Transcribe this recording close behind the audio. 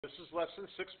This is lesson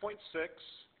 6.6,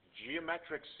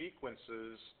 geometric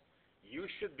sequences. You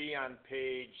should be on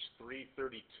page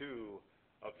 332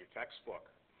 of your textbook.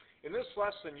 In this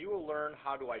lesson, you will learn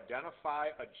how to identify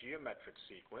a geometric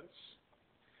sequence,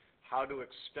 how to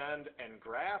extend and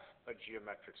graph a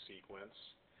geometric sequence,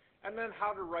 and then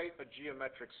how to write a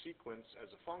geometric sequence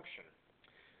as a function.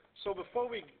 So before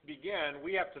we begin,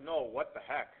 we have to know what the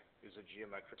heck is a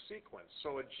geometric sequence.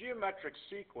 So a geometric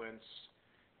sequence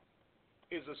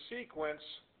is a sequence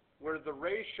where the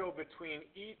ratio between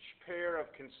each pair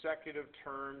of consecutive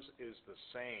terms is the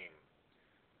same.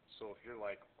 So if you're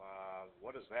like,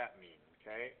 what does that mean?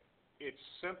 Okay, it's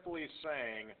simply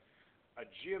saying a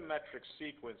geometric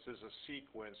sequence is a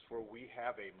sequence where we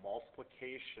have a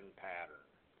multiplication pattern.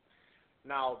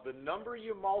 Now, the number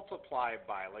you multiply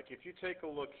by, like if you take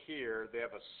a look here, they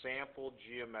have a sample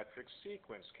geometric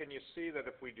sequence. Can you see that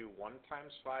if we do 1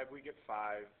 times 5, we get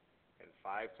 5, and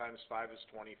 5 times 5 is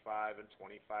 25, and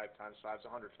 25 times 5 is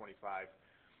 125.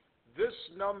 This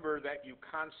number that you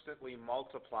constantly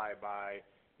multiply by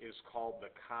is called the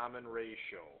common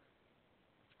ratio.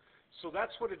 So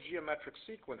that's what a geometric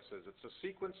sequence is. It's a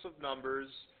sequence of numbers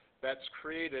that's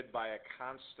created by a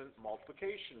constant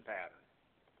multiplication pattern.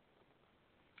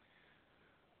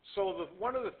 So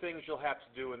one of the things you'll have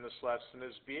to do in this lesson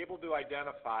is be able to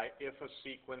identify if a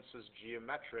sequence is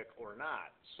geometric or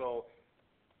not. So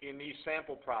in these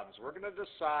sample problems, we're going to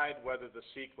decide whether the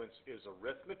sequence is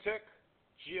arithmetic,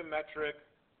 geometric,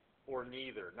 or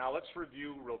neither. Now let's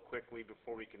review real quickly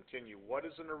before we continue. What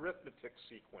is an arithmetic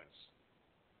sequence?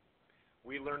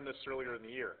 We learned this earlier in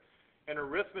the year. An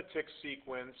arithmetic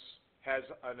sequence has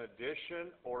an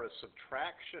addition or a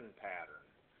subtraction pattern.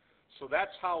 So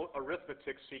that's how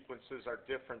arithmetic sequences are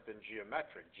different than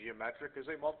geometric. Geometric is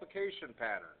a multiplication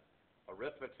pattern.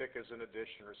 Arithmetic is an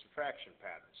addition or subtraction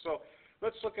pattern. So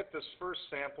let's look at this first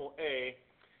sample A,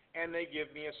 and they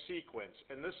give me a sequence.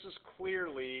 And this is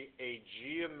clearly a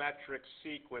geometric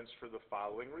sequence for the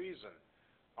following reason.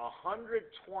 120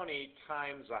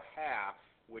 times a half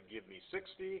would give me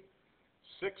 60.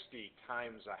 60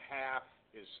 times a half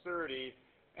is 30.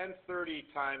 And 30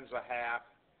 times a half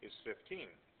is 15.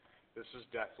 This is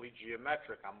definitely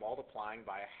geometric. I'm multiplying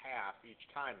by a half each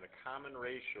time. The common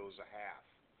ratio is a half.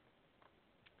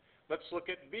 Let's look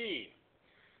at B.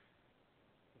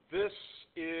 This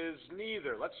is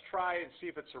neither. Let's try and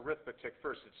see if it's arithmetic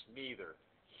first. It's neither.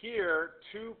 Here,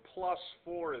 2 plus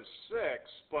 4 is 6,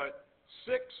 but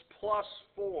 6 plus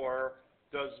 4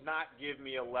 does not give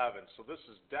me 11. So this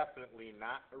is definitely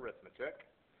not arithmetic.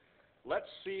 Let's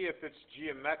see if it's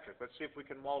geometric. Let's see if we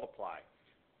can multiply.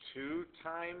 2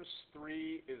 times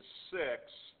 3 is 6.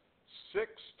 6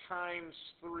 times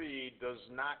 3 does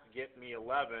not get me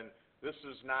 11. This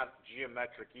is not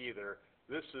geometric either.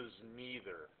 This is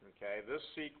neither. Okay? This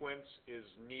sequence is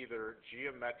neither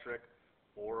geometric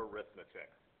or arithmetic.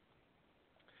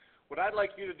 What I'd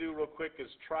like you to do real quick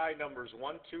is try numbers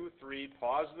 1, 2, 3,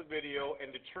 pause the video,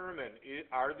 and determine,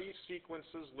 are these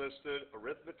sequences listed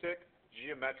arithmetic,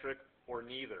 geometric, or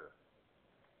neither?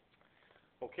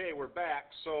 Okay, we're back.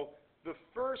 So the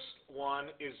first one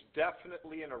is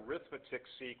definitely an arithmetic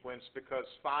sequence because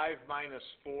 5 minus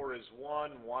 4 is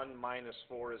 1, 1 minus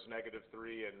 4 is negative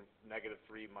 3, and negative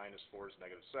 3 minus 4 is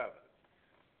negative 7.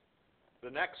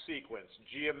 The next sequence,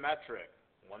 geometric.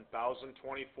 1024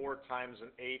 times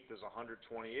an eighth is 128.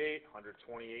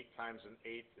 128 times an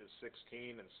eighth is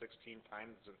 16, and 16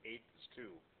 times an eighth is 2.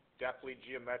 Definitely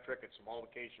geometric. It's a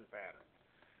multiplication pattern.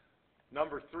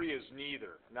 Number 3 is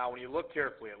neither. Now, when you look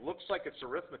carefully, it looks like it's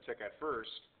arithmetic at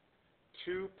first.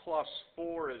 2 plus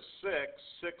 4 is 6.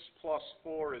 6 plus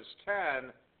 4 is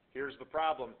 10. Here's the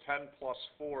problem. 10 plus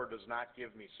 4 does not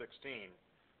give me 16.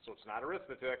 So it's not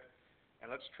arithmetic.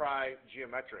 And let's try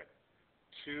geometric.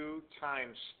 2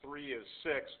 times 3 is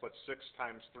 6, but 6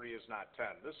 times 3 is not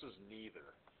 10. This is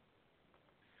neither.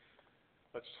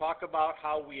 Let's talk about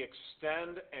how we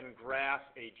extend and graph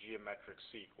a geometric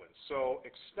sequence. So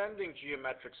extending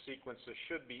geometric sequences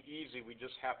should be easy. We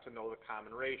just have to know the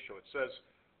common ratio. It says,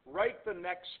 write the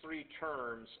next 3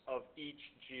 terms of each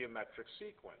geometric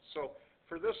sequence. So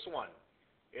for this one,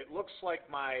 it looks like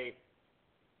my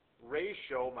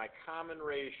ratio, my common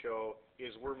ratio,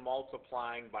 is we're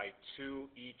multiplying by 2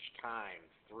 each time.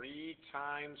 3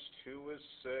 times 2 is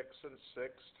 6, and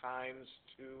 6 times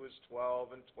 2 is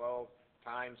 12, and 12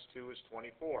 times 2 is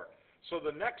 24. So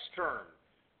the next term,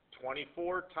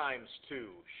 24 times 2,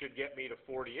 should get me to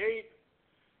 48.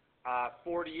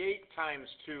 48 times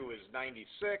 2 is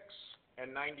 96,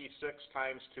 and 96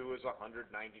 times 2 is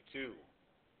 192.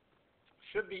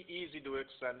 Should be easy to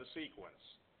extend the sequence.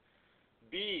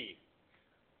 B,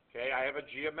 okay, I have a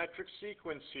geometric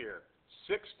sequence here.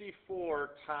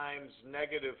 64 times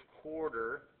negative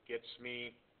quarter gets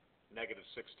me negative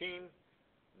 16.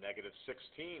 Negative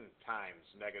 16 times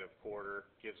negative quarter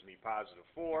gives me positive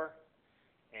 4.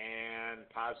 And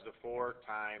positive 4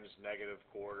 times negative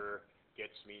quarter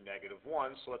gets me negative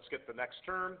 1. So let's get the next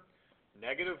term.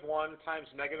 Negative 1 times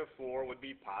negative 4 would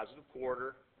be positive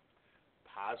quarter.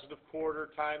 Positive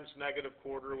quarter times negative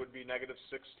quarter would be negative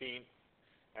 16th.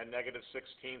 And negative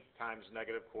 16th times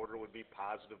negative quarter would be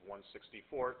positive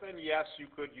 1/64. And yes,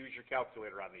 you could use your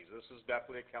calculator on these. This is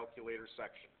definitely a calculator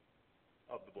section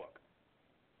of the book.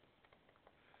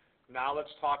 Now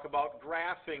let's talk about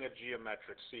graphing a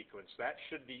geometric sequence. That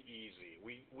should be easy.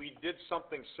 We did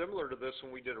something similar to this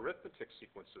when we did arithmetic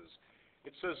sequences.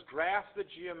 It says graph the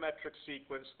geometric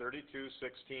sequence 32,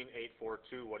 16, 8, 4,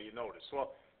 2. What do you notice?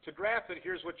 Well, to graph it,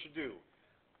 here's what you do.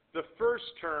 The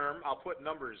first term, I'll put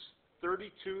numbers.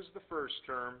 32 is the first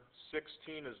term,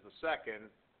 16 is the second,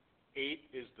 8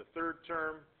 is the third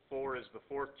term, 4 is the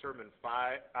fourth term, and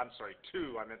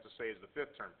 2, I meant to say, is the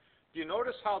fifth term. Do you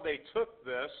notice how they took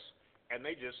this and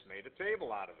they just made a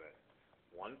table out of it?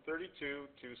 132,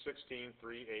 216,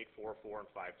 3, 8, 4, 4, and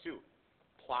 5, 2.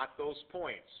 Plot those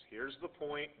points. Here's the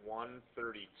point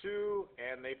 132,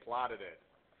 and they plotted it.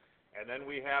 And then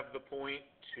we have the point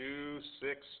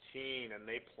 216, and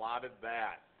they plotted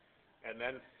that. And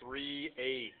then 3,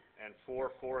 8, and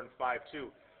 4, 4, and 5,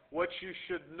 2. What you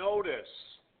should notice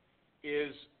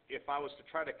is if I was to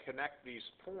try to connect these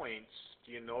points,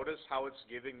 do you notice how it's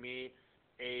giving me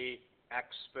a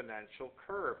exponential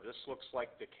curve? This looks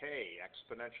like decay,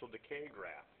 exponential decay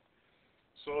graph.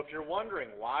 So if you're wondering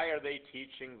why are they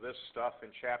teaching this stuff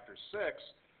in Chapter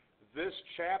 6, this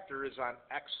chapter is on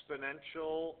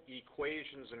exponential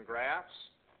equations and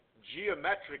graphs.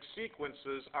 Geometric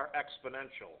sequences are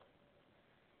exponential.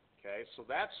 Okay, so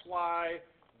that's why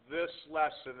this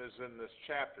lesson is in this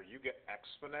chapter. You get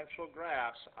exponential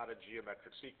graphs out of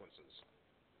geometric sequences.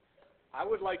 I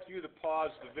would like you to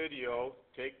pause the video,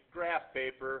 take graph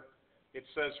paper. It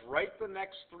says write the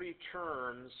next 3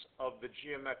 terms of the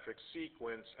geometric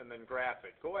sequence and then graph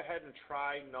it. Go ahead and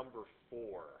try number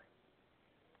 4.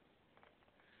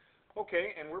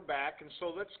 Okay, and we're back, and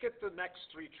so let's get the next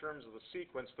 3 terms of the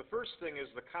sequence. The first thing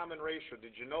is the common ratio.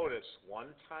 Did you notice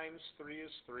 1 times 3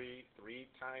 is 3, 3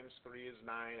 times 3 is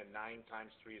 9, and 9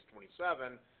 times 3 is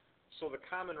 27. So the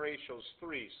common ratio is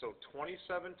 3. So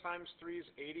 27 times 3 is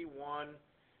 81,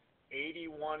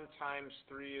 81 times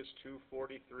 3 is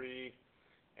 243,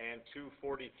 and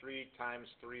 243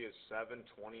 times 3 is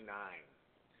 729.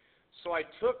 So I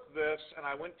took this and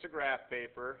I went to graph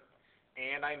paper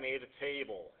and I made a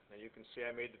table. Now you can see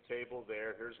I made the table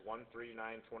there. Here's 1, 3,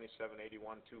 9, 27,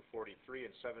 81, 243,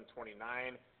 and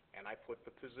 729, and I put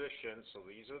the position. So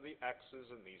these are the X's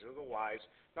and these are the Y's.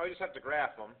 Now I just have to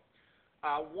graph them.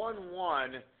 1,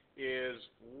 1 is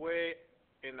way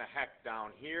in the heck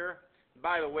down here.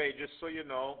 By the way, just so you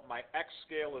know, my X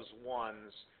scale is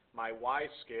 1s. My Y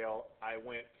scale, I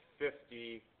went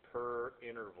 50 per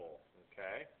interval.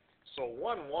 Okay? So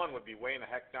 1, 1 would be way in the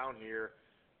heck down here.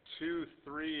 2,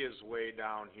 3 is way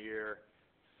down here.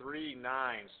 3,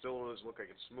 9 still doesn't look like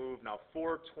it's moved. Now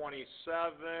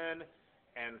 427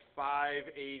 and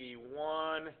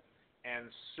 581 and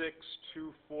 6,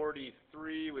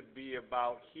 243 would be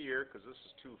about here because this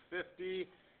is 250.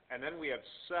 And then we have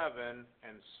 7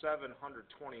 and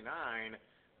 729,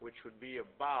 which would be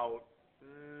about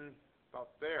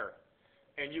there.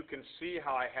 And you can see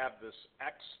how I have this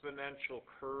exponential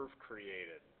curve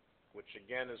created, which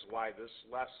again is why this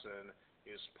lesson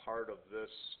is part of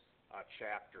this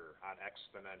chapter on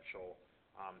exponential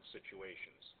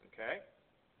situations. Okay?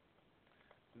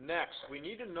 Next, we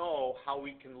need to know how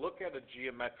we can look at a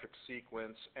geometric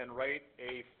sequence and write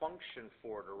a function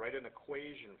for it or write an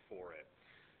equation for it.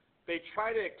 They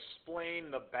try to explain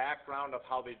the background of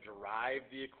how they derive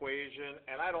the equation,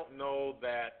 and I don't know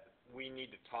that we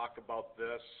need to talk about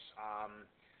this.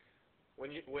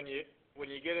 When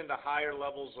you get into higher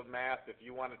levels of math, if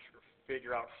you want to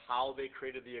figure out how they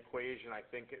created the equation, I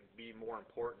think it'd be more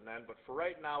important then. But for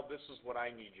right now, this is what I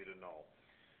need you to know.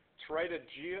 To write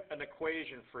an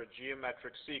equation for a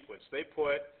geometric sequence, they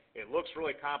put, it looks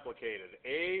really complicated,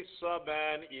 a sub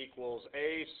n equals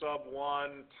a sub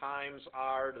 1 times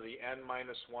r to the n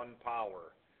minus 1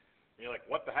 power. And you're like,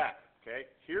 what the heck? Okay,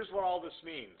 here's what all this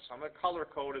means. I'm going to color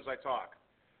code as I talk.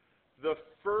 The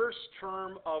first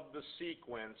term of the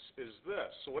sequence is this.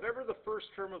 So whatever the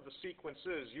first term of the sequence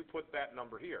is, you put that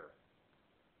number here.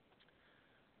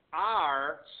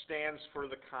 R stands for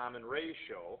the common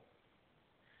ratio.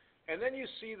 And then you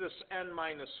see this n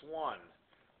minus 1.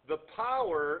 The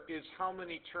power is how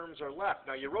many terms are left.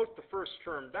 Now you wrote the first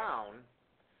term down.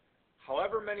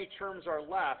 However many terms are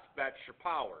left, that's your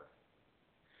power.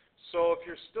 So if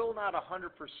you're still not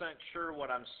 100% sure what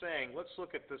I'm saying, let's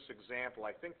look at this example.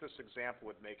 I think this example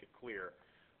would make it clear.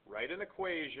 Write an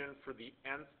equation for the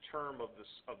nth term of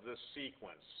this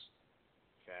sequence.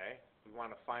 Okay? We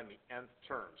want to find the nth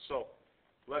term. So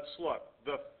let's look.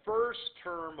 The first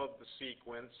term of the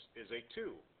sequence is a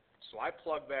 2. So I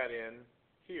plug that in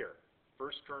here.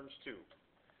 First term's 2.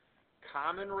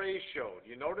 Common ratio.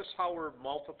 You notice how we're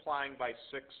multiplying by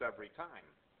 6 every time.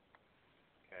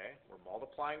 Okay, we're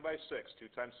multiplying by 6. 2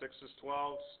 times 6 is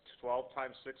 12. 12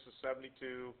 times 6 is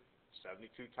 72.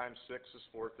 72 times 6 is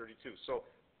 432. So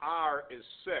R is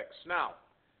 6. Now,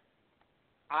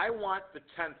 I want the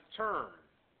 10th term.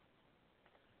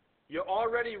 You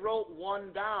already wrote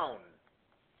 1 down.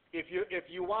 If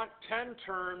you want 10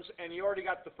 terms and you already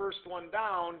got the first one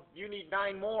down, you need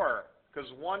 9 more.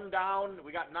 Because 1 down,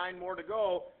 we got 9 more to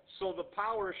go. So the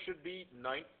power should be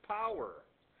 9th power.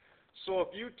 So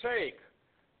if you take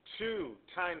 2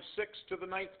 times 6 to the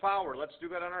 9th power. Let's do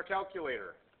that on our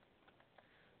calculator.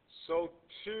 So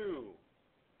 2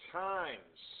 times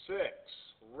 6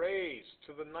 raised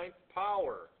to the 9th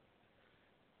power.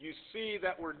 You see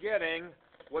that we're getting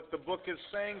what the book is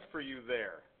saying for you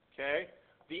there. Okay?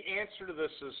 The answer to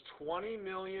this is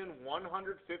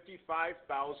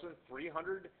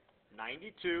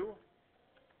 20,155,392,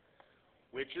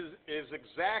 which is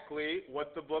exactly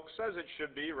what the book says it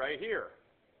should be right here.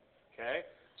 Okay?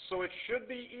 So it should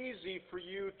be easy for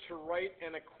you to write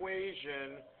an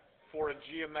equation for a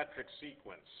geometric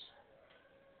sequence.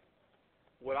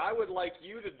 What I would like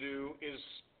you to do is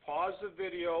pause the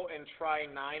video and try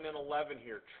 9 and 11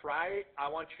 here. I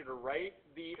want you to write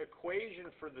the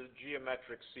equation for the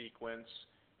geometric sequence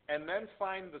and then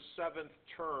find the 7th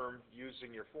term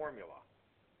using your formula.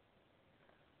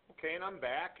 Okay, and I'm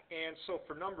back. And so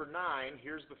for number 9,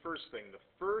 here's the first thing. The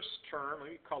first term, let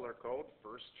me color code.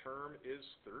 First term is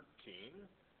 13.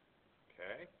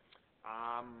 Okay.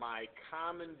 My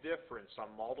common difference,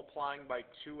 I'm multiplying by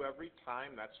 2 every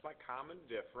time. That's my common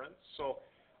difference. So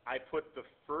I put the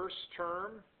first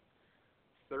term,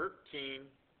 13,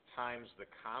 times the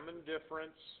common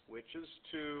difference, which is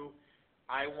 2.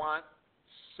 I want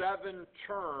 7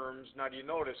 terms. Now, do you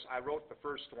notice I wrote the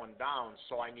first one down,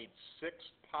 so I need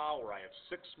 6th power. I have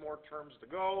 6 more terms to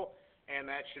go, and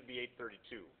that should be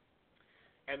 832.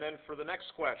 And then for the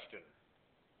next question,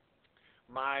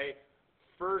 my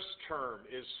first term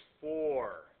is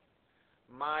 4.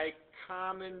 My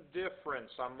common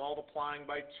difference, I'm multiplying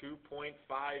by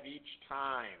 2.5 each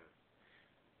time.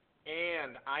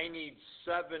 And I need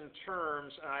 7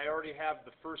 terms, and I already have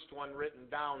the first one written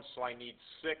down, so I need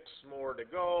 6 more to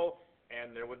go,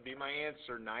 and there would be my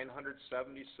answer,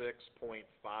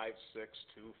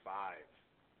 976.5625.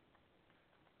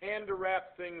 And to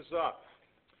wrap things up,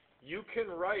 you can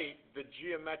write the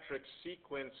geometric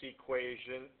sequence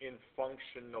equation in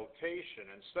function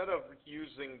notation. Instead of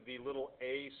using the little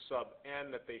a sub n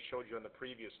that they showed you on the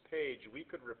previous page, we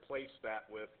could replace that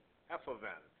with f of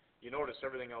n. You notice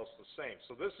everything else the same.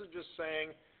 So this is just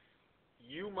saying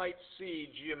you might see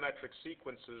geometric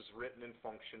sequences written in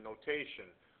function notation.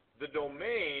 The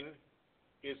domain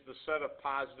is the set of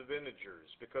positive integers,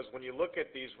 because when you look at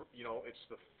these, you know, it's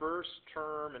the first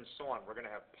term and so on. We're going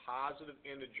to have positive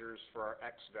integers for our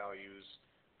x values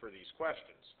for these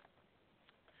questions.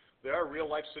 There are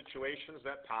real-life situations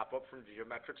that pop up from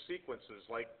geometric sequences,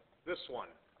 like this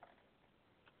one.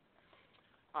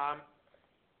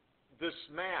 This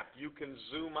map, you can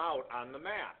zoom out on the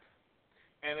map.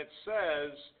 And it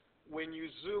says when you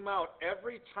zoom out,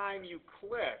 every time you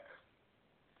click,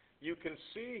 you can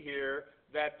see here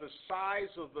that the size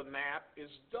of the map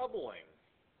is doubling.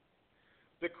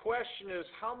 The question is,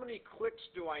 how many clicks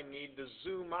do I need to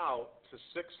zoom out to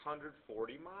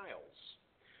 640 miles?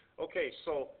 Okay,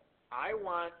 so I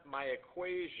want my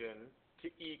equation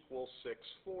to equal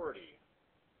 640.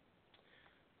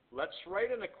 Let's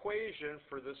write an equation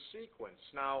for this sequence.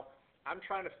 Now, I'm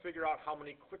trying to figure out how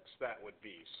many clicks that would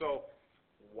be. So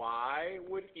y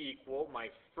would equal,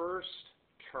 my first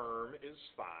term is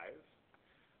 5.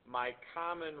 My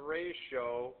common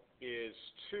ratio is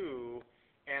 2,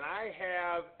 and I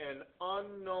have an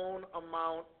unknown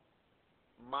amount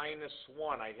minus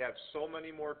 1. I have so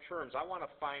many more terms. I want to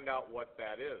find out what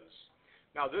that is.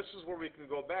 Now, this is where we can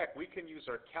go back. We can use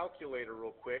our calculator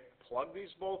real quick, plug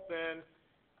these both in,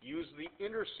 use the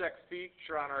intersect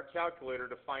feature on our calculator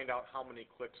to find out how many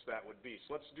clicks that would be.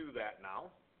 So let's do that now.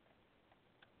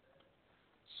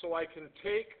 So I can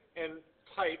take and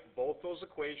type both those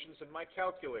equations in my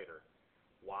calculator.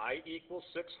 Y equals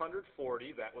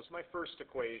 640, that was my first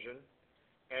equation,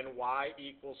 and y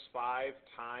equals 5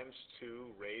 times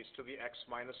 2 raised to the x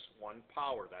minus 1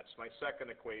 power. That's my second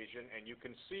equation, and you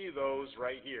can see those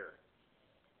right here.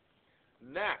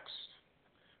 Next,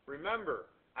 remember,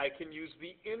 I can use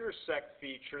the intersect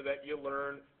feature that you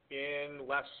learned in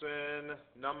lesson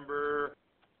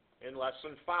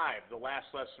 5, the last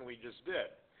lesson we just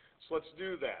did. So let's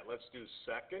do that. Let's do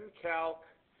second calc.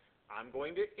 I'm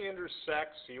going to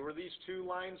intersect, see where these two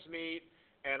lines meet,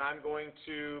 and I'm going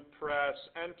to press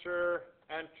enter,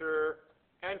 enter,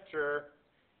 enter,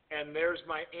 and there's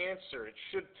my answer. It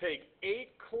should take 8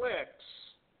 clicks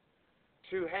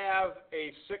to have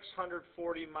a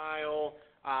 640-mile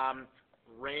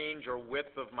range or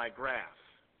width of my graph.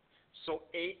 So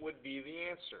 8 would be the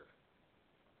answer.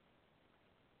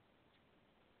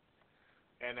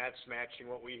 And that's matching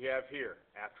what we have here.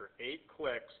 After 8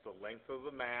 clicks, the length of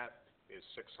the mat is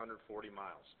 640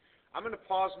 miles. I'm going to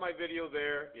pause my video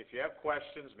there. If you have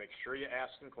questions, make sure you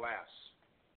ask in class.